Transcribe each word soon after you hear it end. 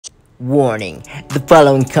Warning, the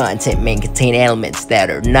following content may contain elements that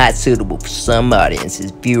are not suitable for some audiences.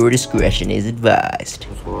 Viewer discretion is advised.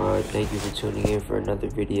 Thank you for tuning in for another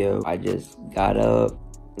video. I just got up,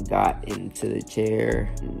 got into the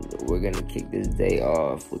chair, and we're gonna kick this day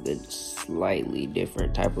off with a slightly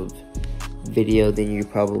different type of video than you're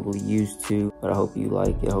probably used to. But I hope you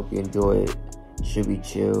like it, I hope you enjoy it. Should be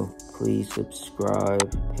chill. Please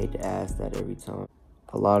subscribe. Hate to ask that every time.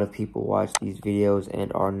 A lot of people watch these videos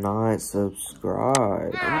and are not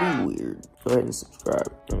subscribed. I'm being weird. Go ahead and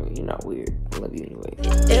subscribe. I mean, you're not weird. I love you anyway.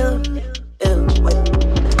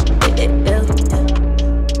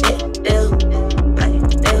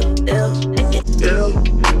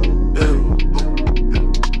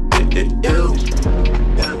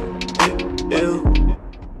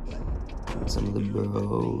 Some of the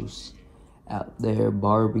bros out there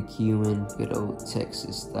barbecuing, good old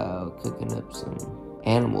Texas style, cooking up some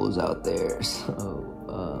animals out there.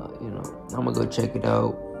 So you know, I'm gonna go check it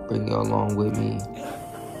out, bring y'all along with me,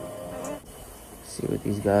 see what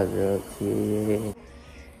these guys are up to.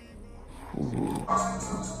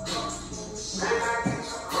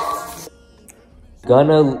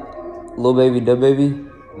 Gunna, Lil Baby, Da Baby?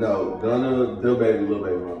 No, Gunna, Da Baby, Lil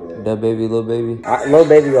Baby, my bad. Da Baby, Lil Baby? Lil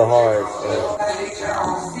Baby go hard.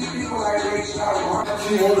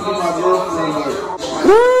 She wanted to be my girlfriend, like,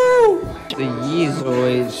 Woo! The Yeez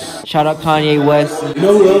always. Shout out Kanye West. you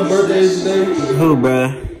know who else's birthday is today? Who,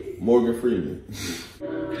 bruh? Morgan Freeman.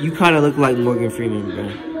 You kind of look like Morgan Freeman,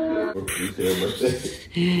 bruh.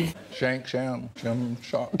 Shank, sham, jim,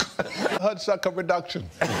 shock. Hudsucker reduction.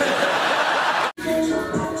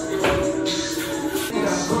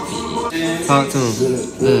 Talk to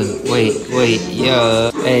him. Wait,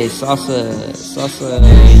 yeah. Hey, salsa,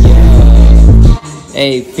 yeah.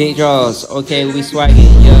 Hey, pink draws. Okay, we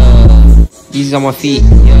swagging, yeah. These on my feet,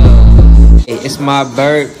 yeah. Hey, it's my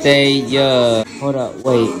birthday, yeah. Hold up,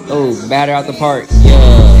 wait. Oh, batter out the park,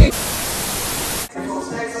 yeah.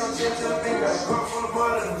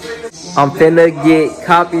 I'm finna get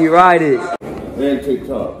copyrighted. And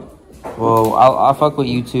TikTok. Whoa, I fuck with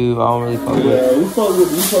YouTube. I don't really fuck with. Yeah, we fuck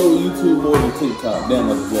with YouTube more than TikTok. Damn,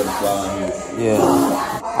 I just let it fly in here.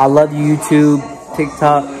 Yeah. I love YouTube,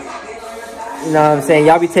 TikTok. You know what I'm saying?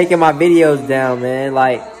 Y'all be taking my videos down, man.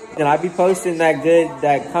 Like, and I be posting that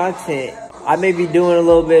content. I may be doing a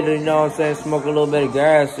little bit of, you know what I'm saying, smoking a little bit of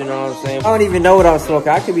grass, you know what I'm saying? I don't even know what I'm smoking.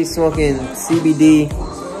 I could be smoking CBD,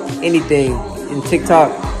 anything, in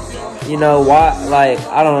TikTok. You know, why? Like,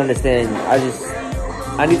 I don't understand.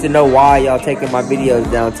 I need to know why y'all taking my videos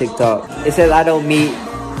down TikTok. It says I don't meet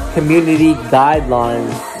community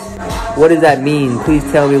guidelines. What does that mean? Please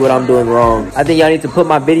tell me what I'm doing wrong. I think y'all need to put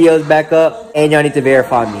my videos back up and y'all need to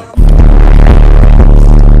verify me.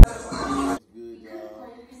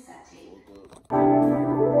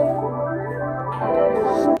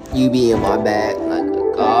 You be in my bag like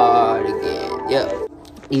a god again. Yep.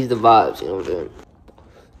 These the vibes, you know what I'm saying?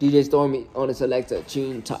 DJ Stormy on the selector,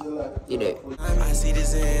 tune top, you know. I see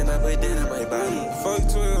this in, I put that on my body.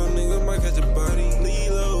 Fuck 12, nigga, might catch a body.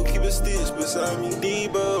 Lilo, keep a stitch beside me.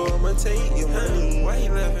 Debo, I'ma take your money. Why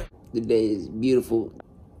you laughing? The day is beautiful.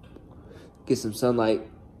 Get some sunlight,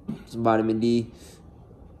 some vitamin D.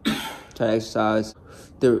 Try to exercise.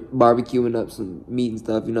 They're barbecuing up some meat and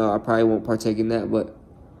stuff. You know, I probably won't partake in that, but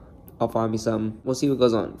I'll find me something. We'll see what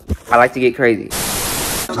goes on. I like to get crazy.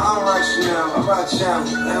 I'm right now, I'm right now. I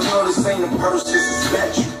know this ain't a purse, this is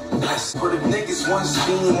statue. But if niggas want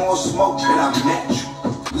steam or smoke, then I met you.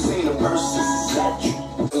 This ain't a purse, this is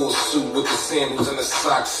statue. Full suit with the sandals and the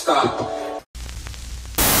socks, stop.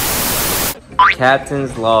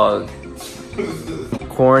 Captain's log.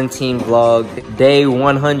 Quarantine vlog. Day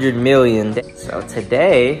 100 million. So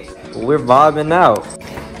today, we're vibing out.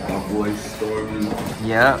 My boy Stormy.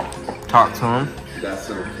 Yeah, talk to him. Got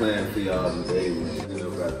some plan for y'all today.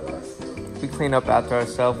 We clean up after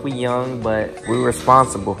ourselves. We young, but we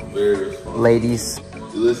responsible. Very responsible. Ladies.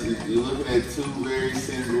 You're looking at two very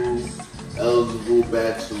single, eligible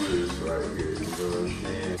bachelors right here. You know what I'm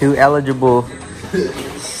saying? Two eligible,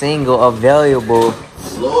 single, available,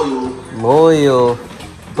 loyal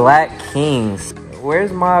black kings.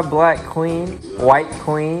 Where's my black queen? White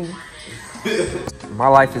queen? My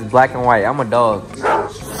life is black and white. I'm a dog.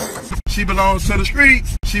 She belongs to the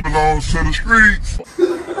streets. She belongs to the streets.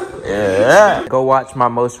 Yeah. Go watch my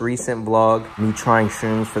most recent vlog, me trying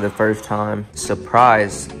shrooms for the first time.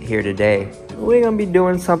 Surprise here today. We're gonna be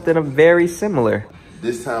doing something very similar.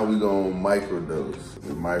 This time we're gonna microdose.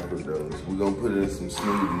 We're gonna put it in some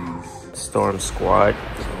smoothies. Storm Squad.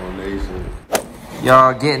 Nation.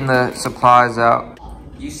 Y'all getting the supplies out.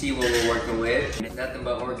 You see what we're working with. It's nothing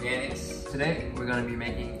but organics. Today we're gonna be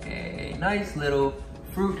making a nice little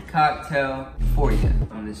fruit cocktail for you.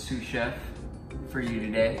 I'm the sous chef for you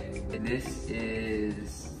today. This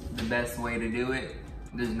is the best way to do it.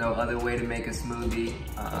 There's no other way to make a smoothie.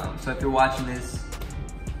 So if you're watching this,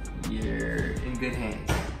 you're in good hands.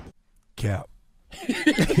 Cap.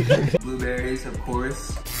 Blueberries, of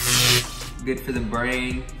course. Good for the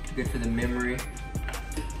brain, good for the memory,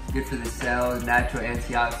 good for the cells, natural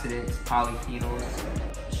antioxidants, polyphenols.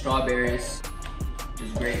 Strawberries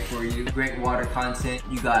is great for you. Great water content.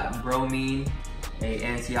 You got bromine, a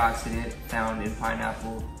antioxidant found in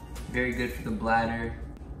pineapple. Very good for the bladder.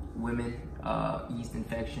 Women, yeast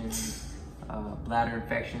infections, bladder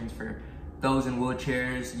infections for those in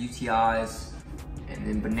wheelchairs, UTIs. And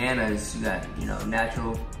then bananas, you got,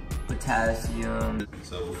 natural potassium.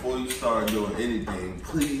 So before you start doing anything,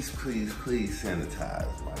 please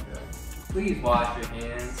sanitize, my guy. Please wash your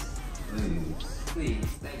hands. Please.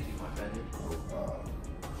 Thank you, my brother.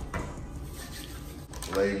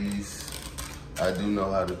 Ladies, I do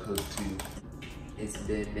know how to cook too. It's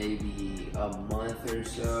been maybe a month or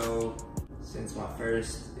so since my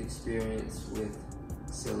first experience with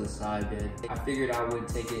psilocybin. I figured I would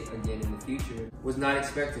take it again in the future. Was not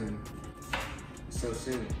expecting so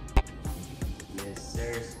soon. Yes,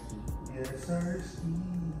 sir. Yes, sir.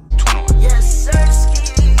 Yes, sir.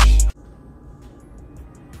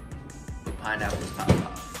 The pineapple's top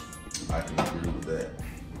off. I can agree with that.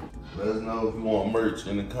 Let us know if you want merch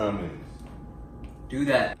in the comments. Do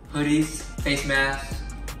that. Hoodies, face masks,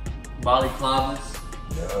 balaclavas,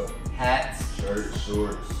 Yep. hats, Shirts,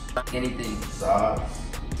 shorts, anything. socks.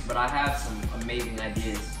 But I have some amazing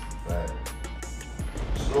ideas. Right.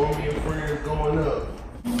 Stormy and friends going up.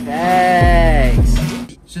 Thanks.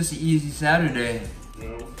 It's just an easy Saturday. You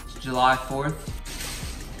know? It's July 4th.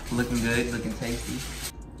 Looking good, looking tasty.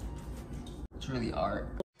 It's really art.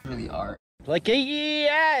 Really art. Like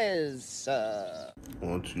yes. I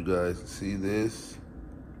want you guys to see this.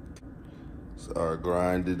 It's our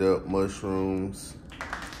grinded up mushrooms.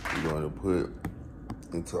 We're going to put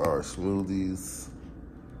into our smoothies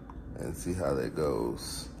and see how that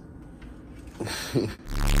goes.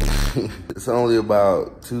 It's only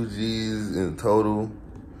about 2 G's in total,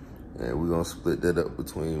 and we're gonna split that up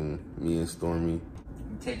between me and Stormy.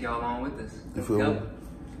 Take y'all along with us. You feel me?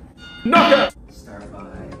 Knock it!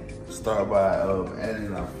 Start by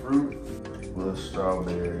adding our fruit. Little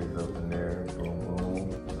strawberries up in there, boom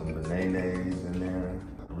boom. Some bananas in there.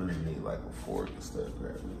 I really need like a fork instead of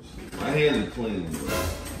grabbing this shit. My hands are clean, but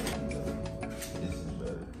this is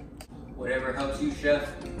better. Whatever helps you, chef.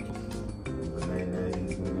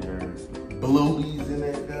 Bananas in there. Bluebies in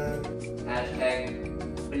that guy. Hashtag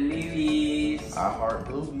bluebies. I heart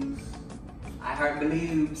bluebies. I heart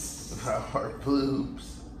blues. I heart blues.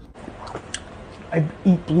 I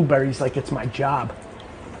eat blueberries like it's my job.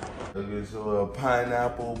 Look at this little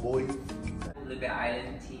pineapple boy. Look at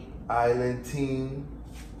Island Team. Island team.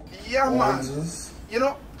 Yeah, man. Oranges. You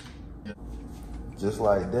know? Just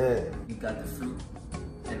like that. We got the fruit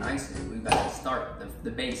and icing. We got to start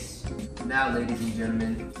the base. Now, ladies and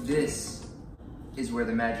gentlemen, this is where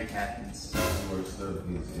the magic happens. Where stuff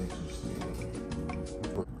gets interesting.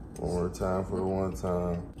 One more time for the one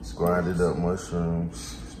time. Grinded up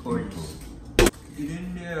mushrooms. Gorgeous. Get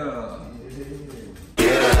in there.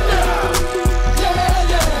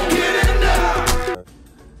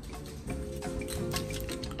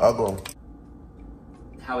 I'll go.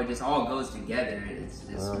 How it just all goes together. It's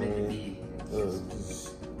just meant to be. It's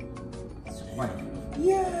quite beautiful.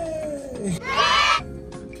 Yay!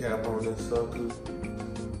 Cap on this sucker.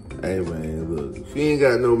 Hey man, look. If you ain't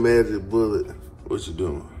got no magic bullet, what you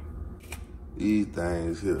doing? These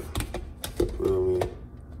things here. Feel me?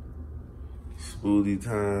 Smoothie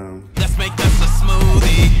time. Let's make us a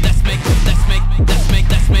smoothie. Let's make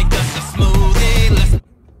us a smoothie.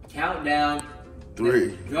 Countdown.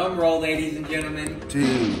 3, Drum roll, ladies and gentlemen. 2,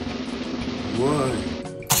 1.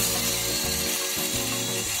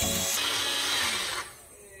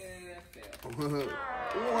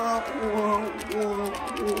 Wah,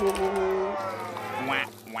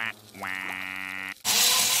 wah, wah.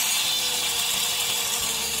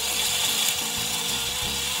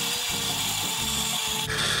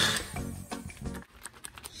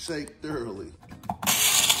 Shake thoroughly.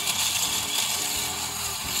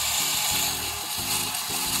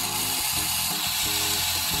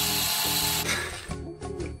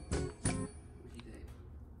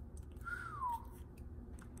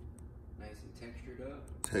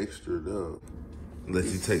 Textured up. Let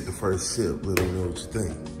you take the first sip. Let them know what you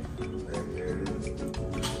think. There it is.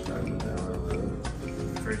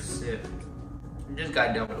 First sip. I just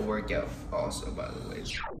got done with the workout also, by the way.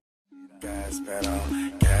 Gas pedal,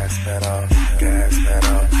 gas pedal, gas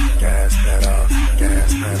pedal, gas pedal,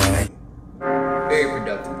 gas pedal. Very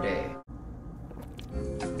productive day.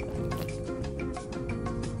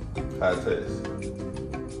 High taste.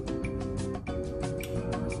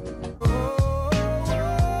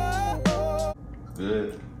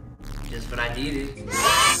 Good. Just what I needed.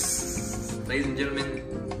 Ladies and gentlemen,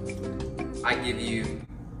 I give you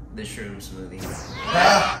the Shroom Smoothie.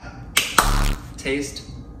 Taste,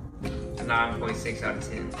 9.6 out of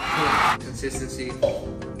 10. Consistency,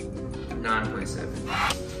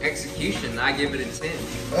 9.7. Execution, I give it a 10.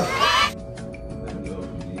 Let me know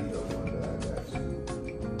if you need help on that.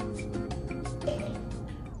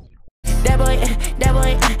 I got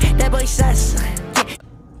you. That boy sus.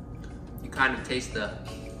 You kind of taste the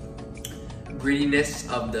grittiness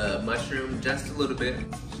of the mushroom just a little bit,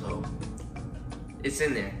 so it's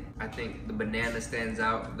in there. I think the banana stands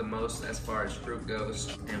out the most as far as fruit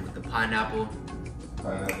goes, and with the pineapple,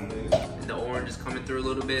 and the orange is coming through a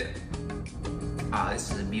little bit. Ah,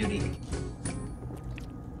 this is a beauty.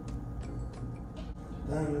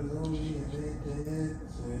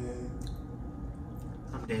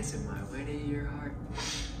 I'm dancing my way to your heart.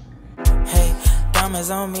 Hey,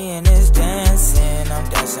 diamonds on me and it's dancing. I'm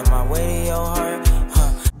dancing my way to your heart.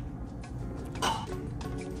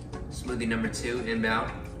 Smoothie number 2,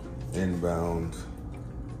 inbound. Inbound.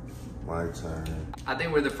 My turn. I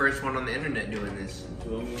think we're the first one on the internet doing this.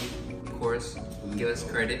 Of course, give us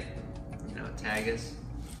credit. You know, tag us.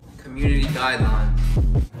 Community guideline.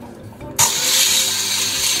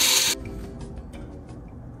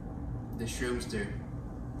 The Shroomster.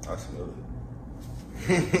 I smell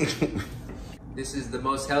it. This is the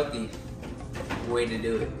most healthy way to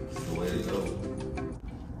do it. It's the way to go.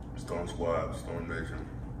 Storm Squad, StormyMagic,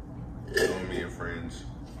 Stormy and Friends.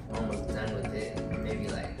 Almost done with it. Maybe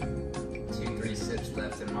like 2-3 sips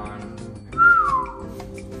left in mine.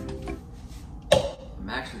 I'm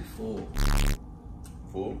actually full.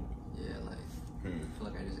 Full? Yeah, like I feel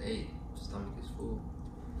like I just ate. Stomach is full.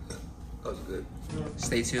 That was good.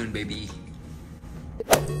 Stay tuned, baby.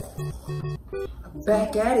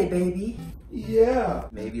 Back at it, baby. Yeah.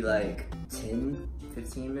 Maybe like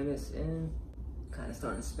 10-15 minutes in. Kind of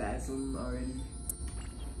starting to spasm already.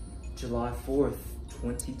 July 4th,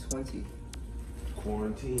 2020.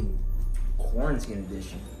 Quarantine. Quarantine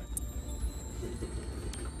edition.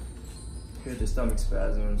 Here's the stomach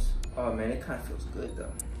spasms. Oh man, it kind of feels good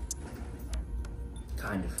though.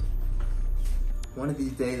 Kind of. One of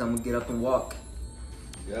these days I'm gonna get up and walk.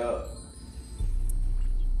 Yeah.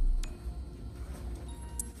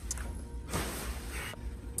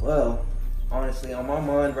 Well, honestly, on my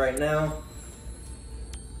mind right now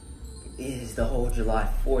is the whole July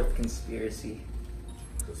 4th conspiracy.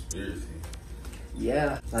 Conspiracy.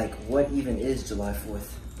 Yeah, like what even is July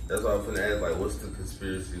 4th? That's what I was gonna ask, like, what's the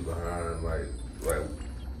conspiracy behind, like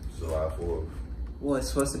July 4th? Well, it's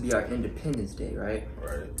supposed to be our Independence Day, right?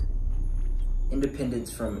 Right.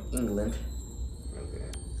 Independence from England.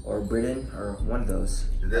 Okay. Or Britain, or one of those.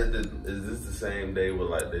 Is this the same day where,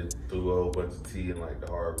 like, they threw a whole bunch of tea in, like, the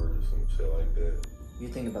harbor or some shit like that? You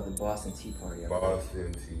think about the Boston Tea Party.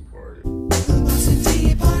 Boston Tea Party.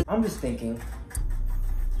 I'm just thinking,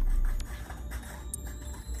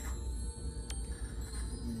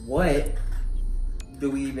 what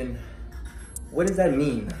does that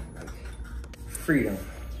mean? Like, freedom.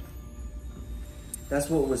 That's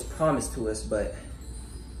what was promised to us, but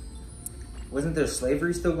wasn't there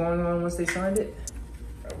slavery still going on once they signed it?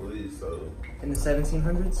 I believe so. In the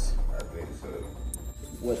 1700s? I think so.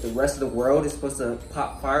 What, the rest of the world is supposed to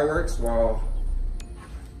pop fireworks while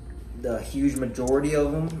the huge majority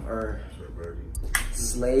of them are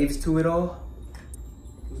slaves to it all?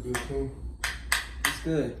 It's good too. It's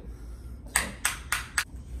good. So,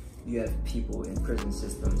 you have people in prison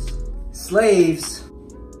systems, slaves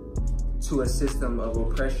to a system of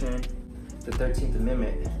oppression, the 13th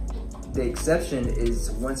Amendment. The exception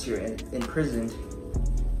is once you're imprisoned,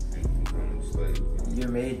 you're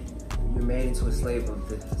made into a slave of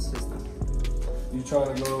the system. You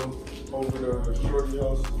trying to go over to Shorty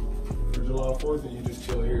house for July 4th, and you just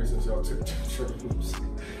chill here since y'all took trips.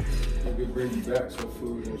 Maybe bring you back some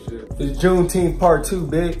food and shit. It's Juneteenth part 2,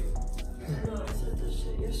 big. No, I said this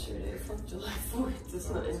shit yesterday. Fuck July 4th. It's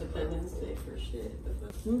not Independence Day for shit.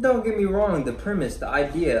 Don't get me wrong, the premise, the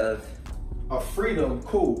idea of a freedom,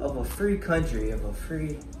 cool. Of a free country, of a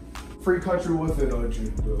free country with an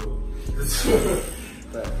agenda.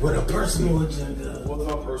 with a personal agenda. What's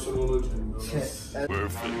our personal agenda?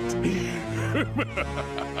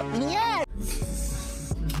 Yeah.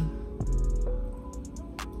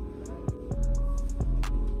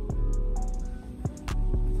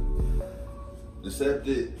 accept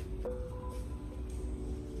it.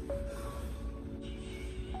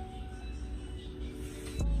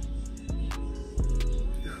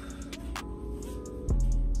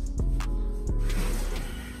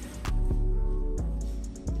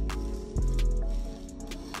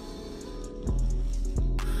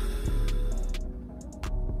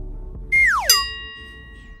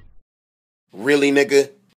 Really,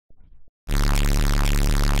 nigga?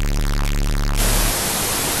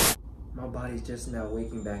 My body's just now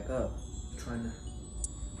waking back up, trying to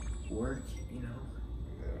work, you know?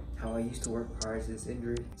 How I used to work prior to this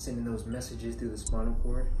injury, sending those messages through the spinal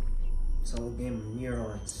cord. It's all a game of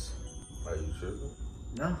neurons. Are you tripping?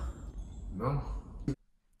 No. No.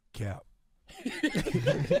 Cap. Hey,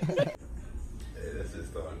 that's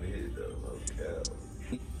just starting to hit though, no cap.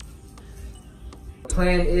 The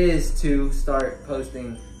plan is to start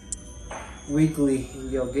posting weekly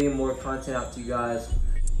and getting more content out to you guys.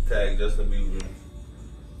 Tag Justin Bieber.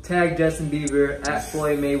 Tag Justin Bieber at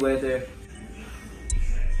Floyd Mayweather.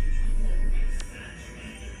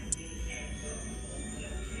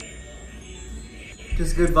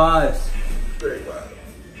 Just good vibes. Great vibes.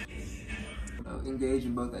 Engage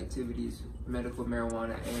in both activities, medical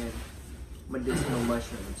marijuana and medicinal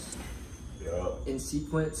mushrooms. Yeah. In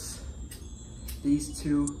sequence, these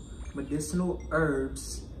two medicinal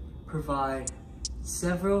herbs provide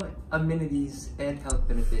several amenities and health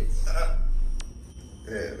benefits.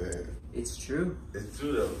 Yeah, man. It's true. It's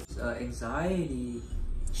true though. Anxiety,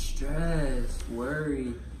 stress,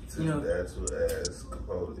 worry, Two natural ass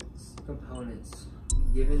components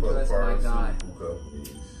given to us by God.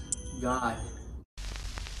 God.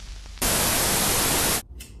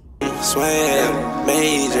 Swag,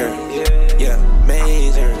 major, yeah,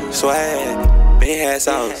 major, swag, big ass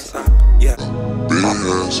sauce, yeah. Big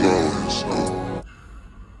ass sauce.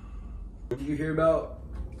 Did you hear about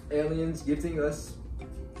aliens gifting us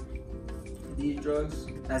these drugs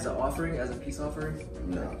as an offering, as a peace offering?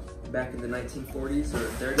 No. Back in the 1940s or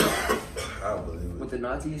 30s? I believe it. With the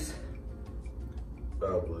Nazis?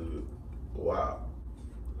 I believe it. Wow.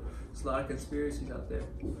 There's a lot of conspiracies out there.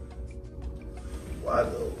 Why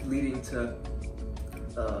though? Leading to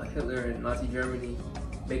Hitler and Nazi Germany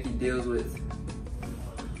making deals with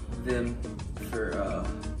them for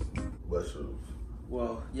mushrooms.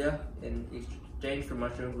 Well, yeah, in exchange for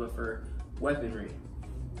mushrooms, but for weaponry.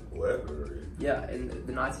 Weaponry? Yeah, and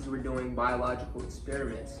the Nazis were doing biological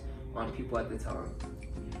experiments on people at the time.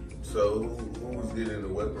 So who was getting the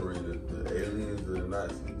weaponry? The aliens or the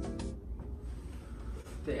Nazis?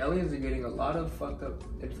 The aliens are getting a lot of fucked up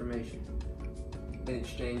information in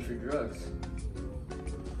exchange for drugs.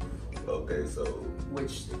 Okay, so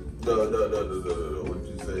which no. What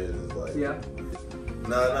you saying is like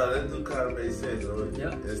No, that do kind of make sense.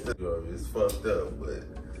 Yeah, it's fucked up, but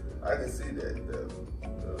I can see that though. You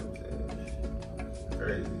know what I'm saying?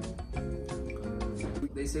 Crazy.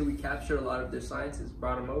 They say we captured a lot of their scientists,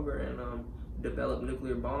 brought them over, and developed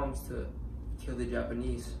nuclear bombs to kill the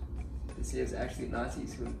Japanese. They say it's actually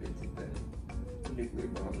Nazis who invented the nuclear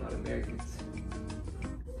bomb, not Americans.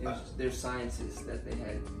 It was just their scientists that they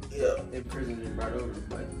had imprisoned and brought over,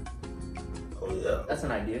 but that's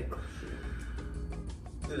an idea.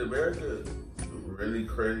 Did America really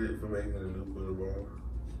credit for making a nuclear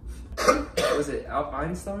bomb? Was it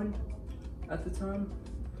Einstein at the time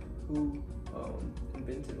who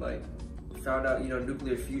invented, found out,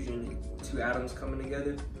 nuclear fusion, two atoms coming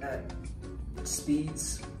together at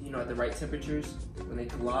speeds, at the right temperatures, when they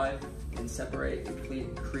collide and separate,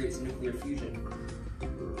 it creates nuclear fusion.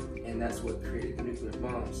 And that's what created the nuclear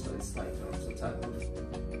bomb. So it's like some type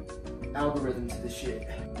of algorithm to the shit.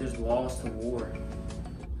 There's laws to war.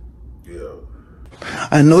 Yeah.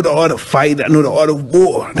 I know the art of fight. I know the art of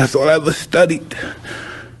war. That's all I ever studied.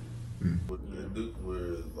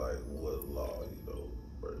 Nuclear is like what law,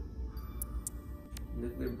 right?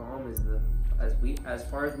 Nuclear bomb is as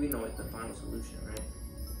far as we know, it's the final solution, right?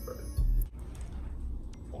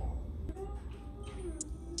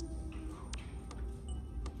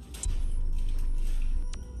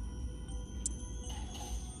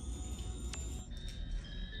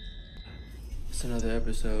 It's another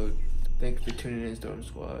episode. Thank you for tuning in, Storm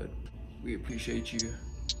Squad. We appreciate you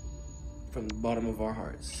from the bottom of our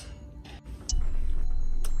hearts.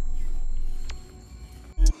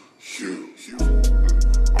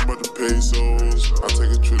 I'm about to pesos. I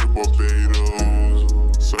take a trip to Barbados.